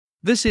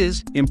This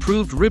is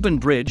Improved Ribbon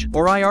Bridge,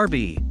 or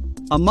IRB,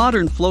 a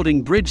modern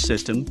floating bridge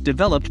system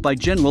developed by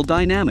General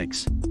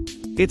Dynamics.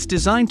 It's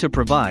designed to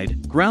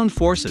provide ground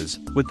forces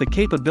with the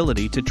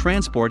capability to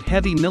transport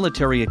heavy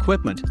military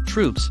equipment,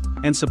 troops,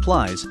 and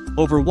supplies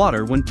over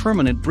water when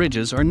permanent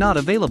bridges are not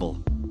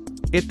available.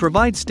 It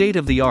provides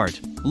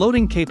state-of-the-art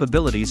loading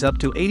capabilities up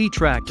to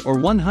 80-tracked or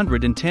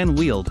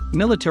 110-wheeled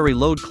military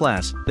load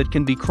class that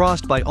can be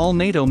crossed by all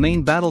NATO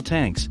main battle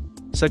tanks,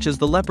 such as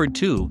the Leopard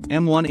 2,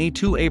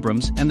 M1A2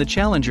 Abrams and the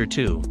Challenger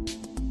 2.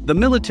 The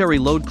military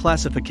load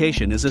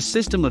classification is a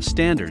system of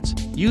standards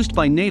used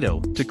by NATO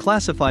to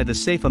classify the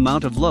safe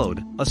amount of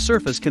load a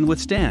surface can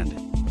withstand.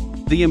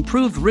 The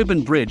improved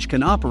ribbon bridge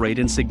can operate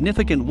in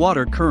significant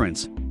water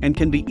currents and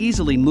can be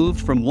easily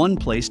moved from one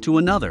place to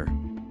another.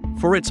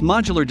 For its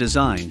modular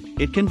design,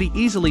 it can be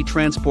easily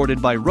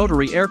transported by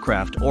rotary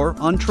aircraft or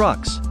on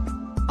trucks.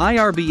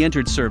 IRB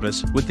entered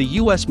service with the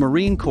U.S.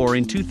 Marine Corps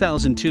in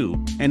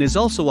 2002 and is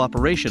also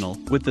operational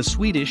with the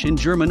Swedish and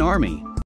German Army.